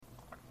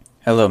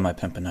Hello, my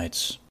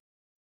Pimpinites.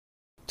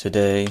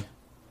 Today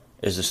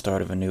is the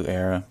start of a new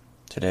era.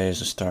 Today is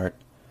the start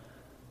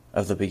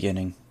of the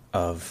beginning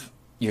of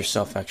your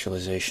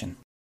self-actualization.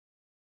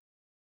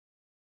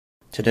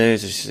 Today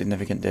is a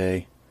significant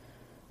day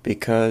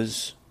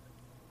because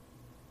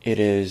it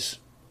is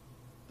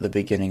the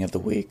beginning of the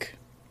week.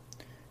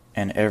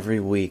 And every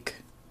week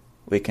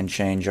we can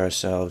change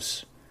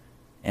ourselves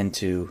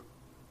into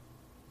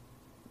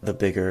the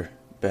bigger,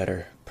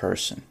 better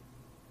person.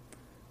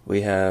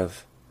 We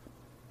have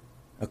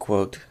a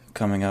quote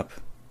coming up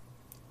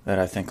that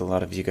I think a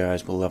lot of you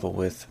guys will level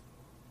with.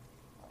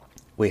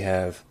 We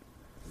have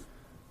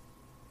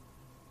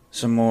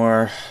some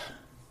more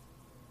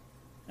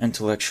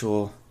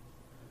intellectual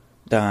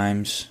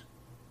dimes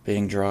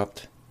being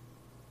dropped.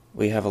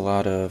 We have a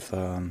lot of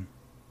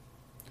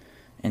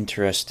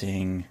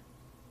interesting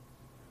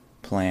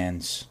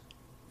plans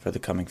for the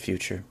coming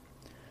future,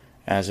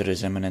 as it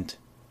is imminent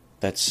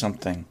that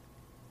something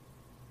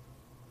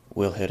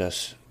will hit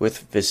us with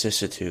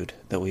vicissitude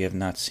that we have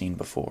not seen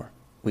before.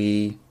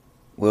 We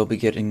will be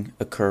getting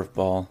a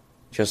curveball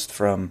just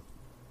from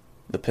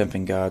the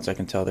pimping gods. I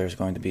can tell there's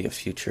going to be a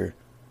future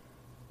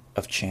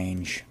of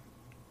change.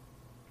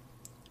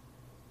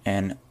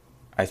 And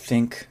I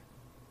think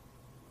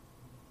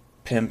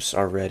pimps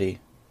are ready,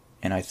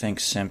 and I think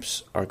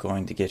simps are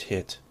going to get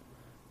hit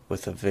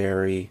with a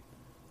very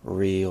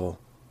real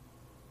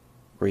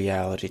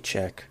reality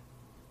check.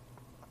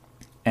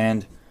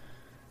 And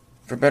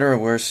for better or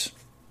worse,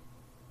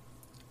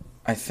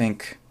 I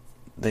think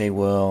they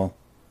will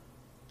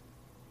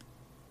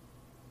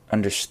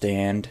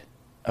understand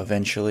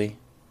eventually.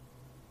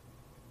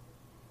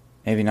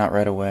 Maybe not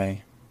right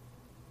away.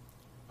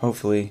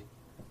 Hopefully,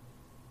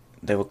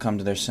 they will come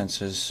to their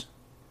senses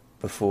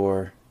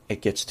before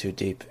it gets too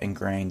deep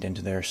ingrained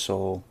into their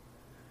soul,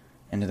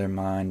 into their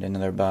mind, into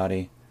their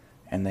body,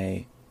 and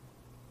they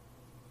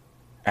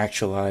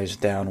actualize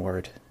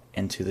downward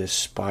into this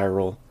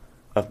spiral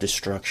of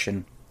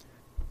destruction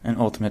and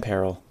ultimate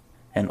peril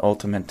and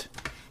ultimate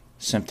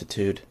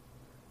simptitude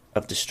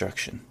of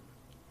destruction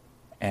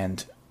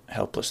and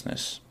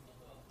helplessness.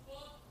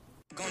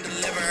 Gonna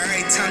deliver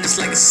every time just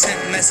like a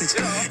sent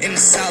message. In the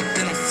south,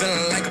 then I'm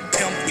feeling like a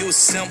pimp. You a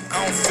simp,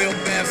 I don't feel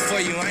bad for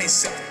you, I ain't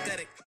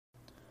sympathetic.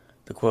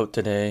 The quote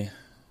today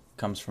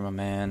comes from a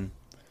man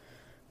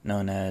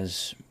known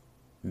as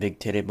Big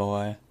Titty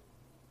Boy.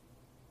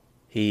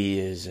 He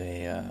is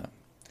a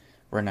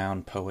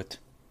renowned poet,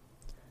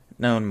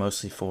 known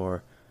mostly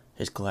for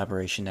his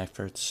collaboration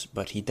efforts,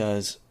 but he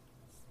does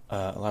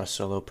a lot of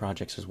solo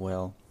projects as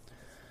well.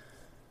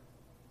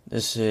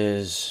 This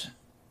is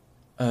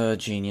a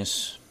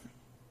genius,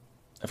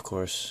 of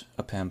course,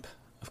 a pimp,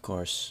 of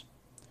course,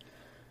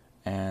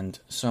 and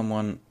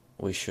someone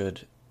we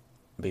should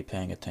be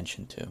paying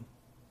attention to.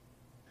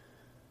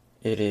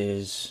 It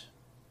is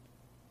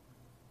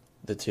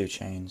the 2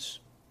 Chainz,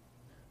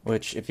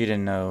 which, if you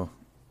didn't know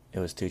it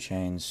was 2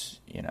 Chainz,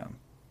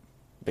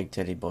 Big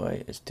Titty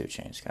Boy is 2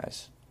 Chainz,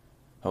 guys.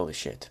 Holy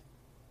shit.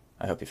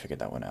 I hope you figured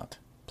that one out.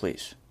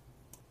 Please.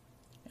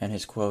 And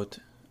his quote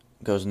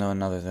goes no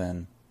other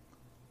than,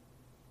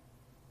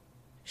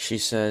 "She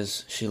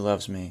says she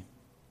loves me.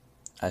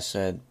 I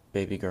said,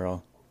 baby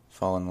girl,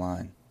 fall in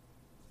line."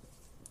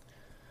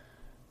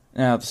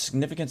 Now, the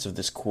significance of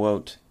this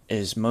quote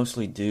is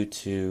mostly due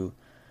to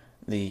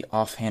the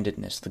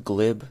offhandedness, the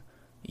glib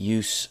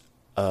use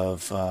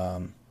of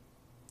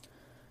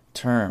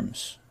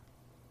terms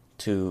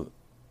to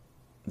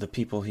the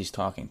people he's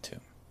talking to.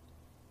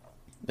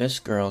 This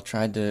girl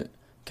tried to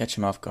catch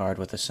him off guard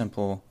with a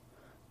simple,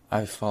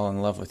 "I fall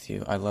in love with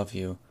you, I love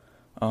you,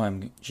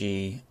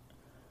 OMG,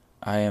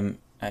 I am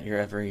at your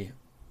every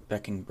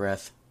becking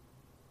breath.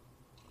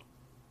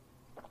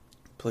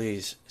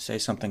 Please say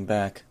something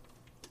back."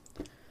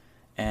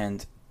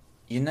 And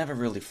you never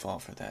really fall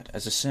for that.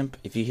 As a simp,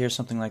 if you hear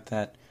something like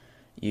that,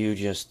 you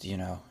just,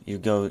 you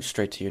go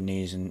straight to your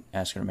knees and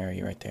ask her to marry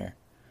you right there,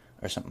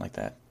 or something like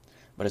that.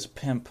 But as a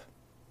pimp,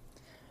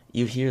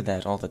 you hear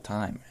that all the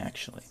time,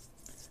 actually.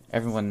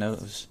 Everyone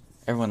knows,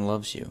 everyone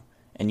loves you,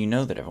 and you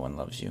know that everyone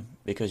loves you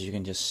because you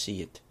can just see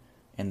it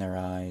in their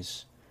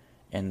eyes,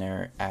 in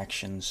their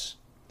actions,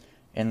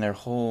 in their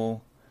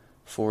whole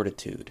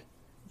fortitude.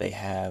 They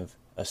have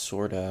a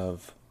sort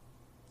of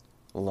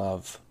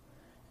love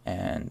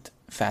and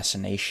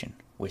fascination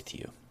with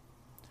you.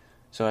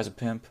 So as a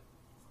pimp,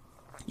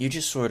 you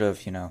just sort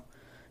of, you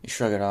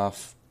shrug it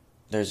off.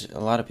 There's a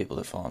lot of people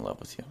that fall in love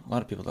with you, a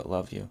lot of people that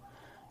love you.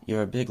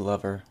 You're a big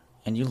lover,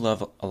 and you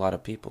love a lot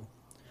of people.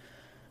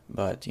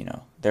 But,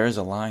 there is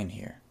a line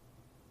here.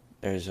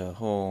 There's a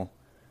whole,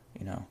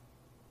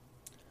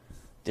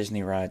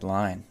 Disney ride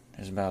line.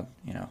 There's about,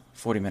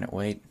 40-minute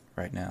wait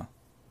right now.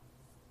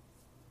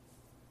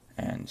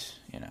 And,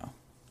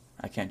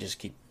 I can't just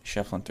keep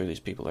shuffling through these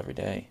people every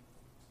day.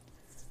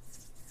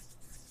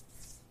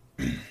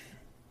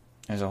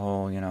 There's a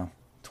whole,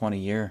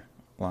 20-year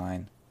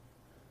line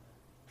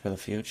for the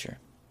future.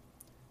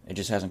 It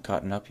just hasn't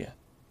caught up yet.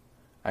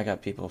 I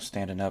got people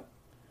standing up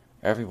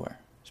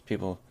everywhere. There's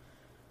people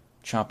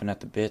chomping at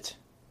the bit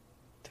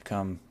to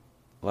come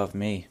love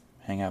me,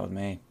 hang out with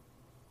me.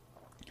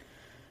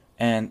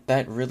 And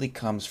that really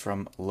comes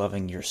from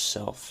loving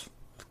yourself,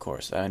 of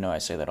course. I know I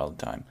say that all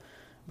the time.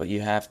 But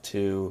you have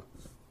to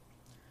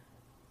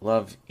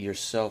love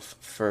yourself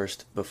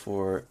first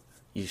before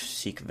you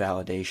seek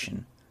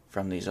validation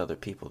from these other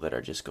people that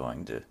are just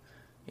going to,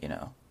 you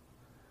know,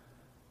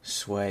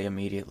 sway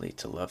immediately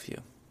to love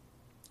you.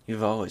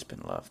 You've always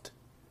been loved.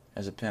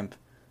 As a pimp,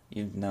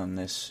 you've known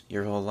this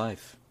your whole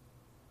life.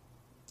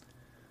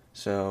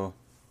 So,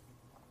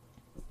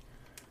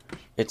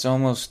 it's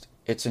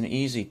an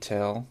easy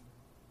tell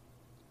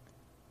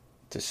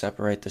to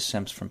separate the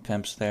simps from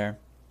pimps there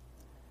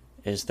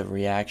is the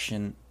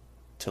reaction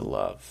to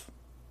love.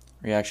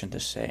 Reaction to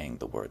saying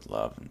the word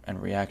love,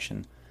 and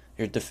reaction,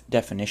 your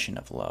definition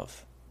of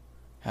love.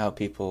 How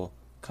people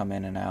come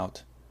in and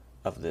out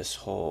of this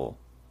whole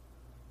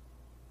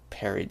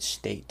parried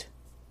state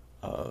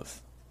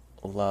of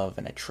love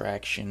and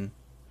attraction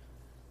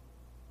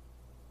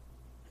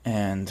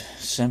and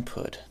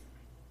simphood.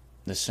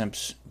 The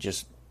simps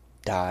just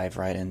dive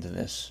right into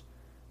this.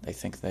 They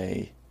think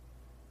they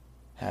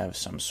have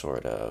some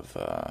sort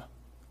of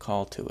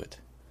call to it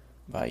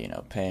by,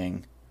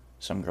 paying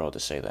some girl to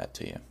say that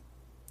to you.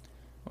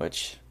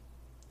 Which,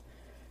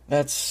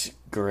 that's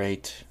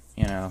great.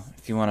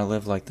 If you want to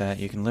live like that,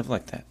 you can live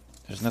like that.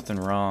 There's nothing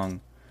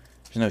wrong.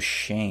 There's no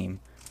shame.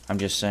 I'm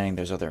just saying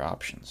there's other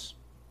options.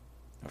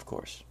 Of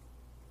course.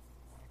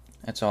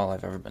 That's all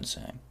I've ever been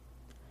saying.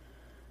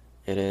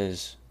 It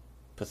is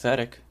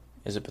pathetic.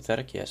 Is it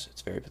pathetic? Yes,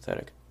 it's very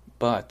pathetic.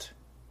 But,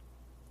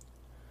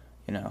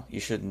 you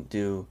shouldn't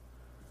do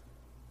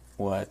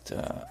what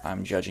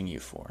I'm judging you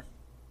for.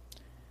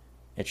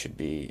 It should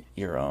be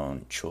your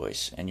own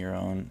choice and your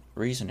own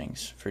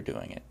reasonings for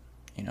doing it.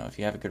 If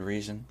you have a good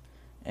reason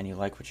and you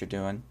like what you're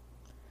doing,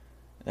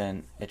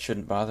 then it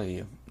shouldn't bother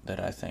you that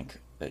I think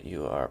that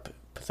you are a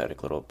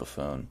pathetic little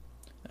buffoon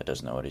that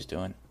doesn't know what he's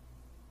doing.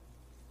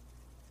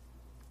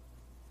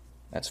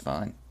 That's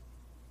fine.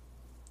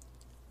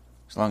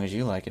 As long as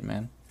you like it,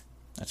 man.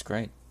 That's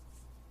great.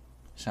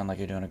 You sound like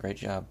you're doing a great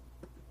job.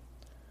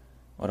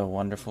 What a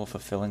wonderful,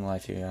 fulfilling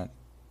life you got.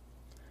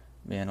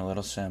 Being a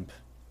little simp.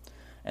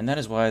 And that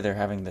is why they're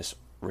having this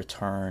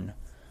return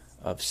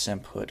of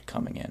simphood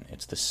coming in.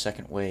 It's the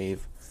second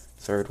wave,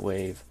 third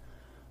wave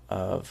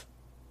of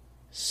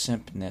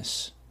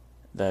simpness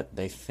that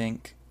they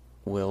think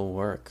will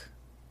work.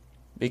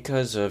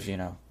 Because of,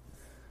 a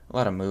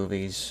lot of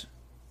movies,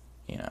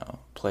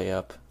 play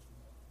up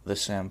the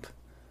simp.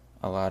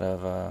 A lot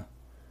of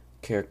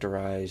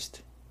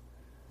characterized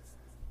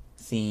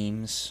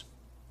themes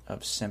of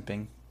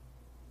simping.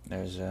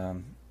 There's,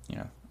 a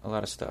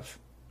lot of stuff.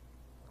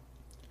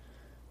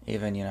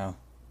 Even,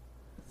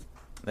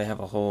 they have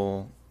a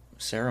whole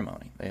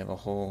ceremony. They have a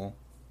whole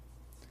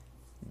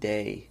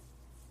day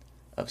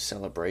of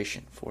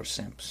celebration for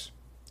simps,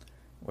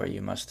 where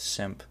you must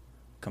simp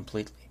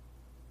completely.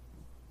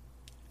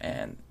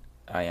 And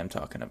I am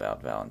talking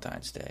about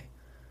Valentine's Day.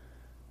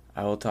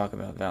 I will talk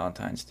about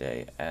Valentine's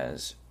Day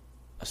as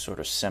a sort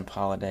of simp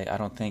holiday. I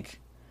don't think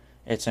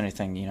it's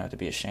anything, to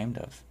be ashamed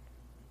of.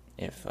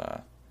 If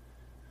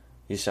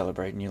you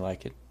celebrate and you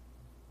like it,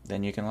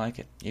 then you can like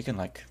it. You can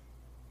like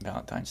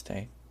Valentine's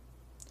Day.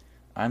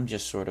 I'm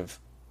just sort of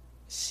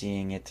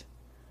seeing it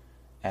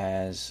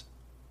as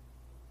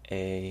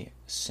a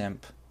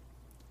simp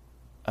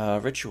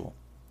ritual.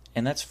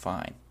 And that's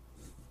fine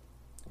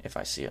if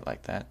I see it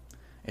like that.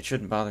 It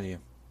shouldn't bother you.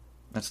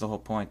 That's the whole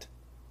point.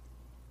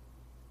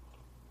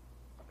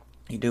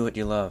 You do what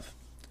you love.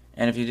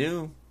 And if you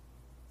do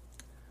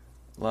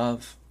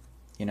love,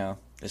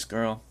 this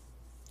girl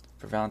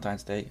for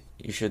Valentine's Day,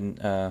 you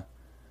shouldn't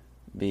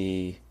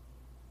be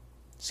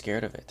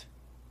scared of it.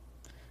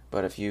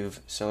 But if you've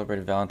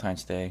celebrated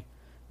Valentine's Day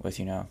with,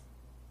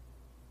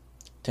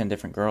 10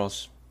 different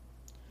girls,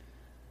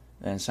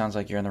 then it sounds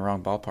like you're in the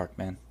wrong ballpark,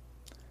 man.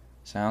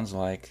 Sounds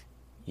like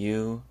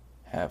you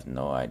have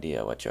no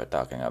idea what you're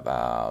talking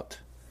about.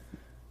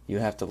 You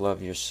have to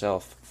love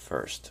yourself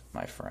first,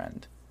 my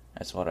friend.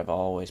 That's what I've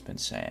always been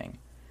saying.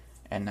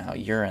 And now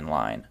you're in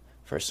line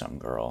for some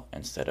girl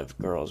instead of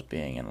girls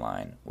being in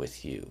line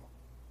with you.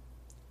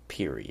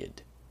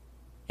 Period.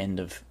 End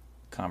of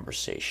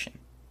conversation.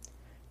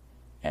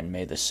 And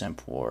may the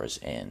simp wars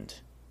end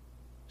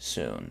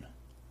soon.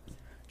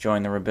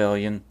 Join the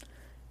rebellion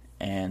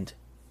and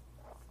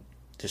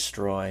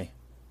destroy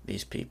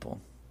these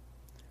people.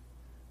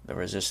 The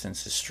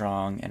resistance is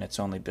strong and it's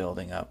only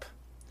building up.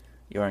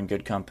 You're in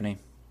good company,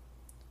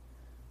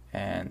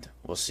 and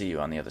we'll see you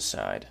on the other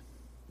side.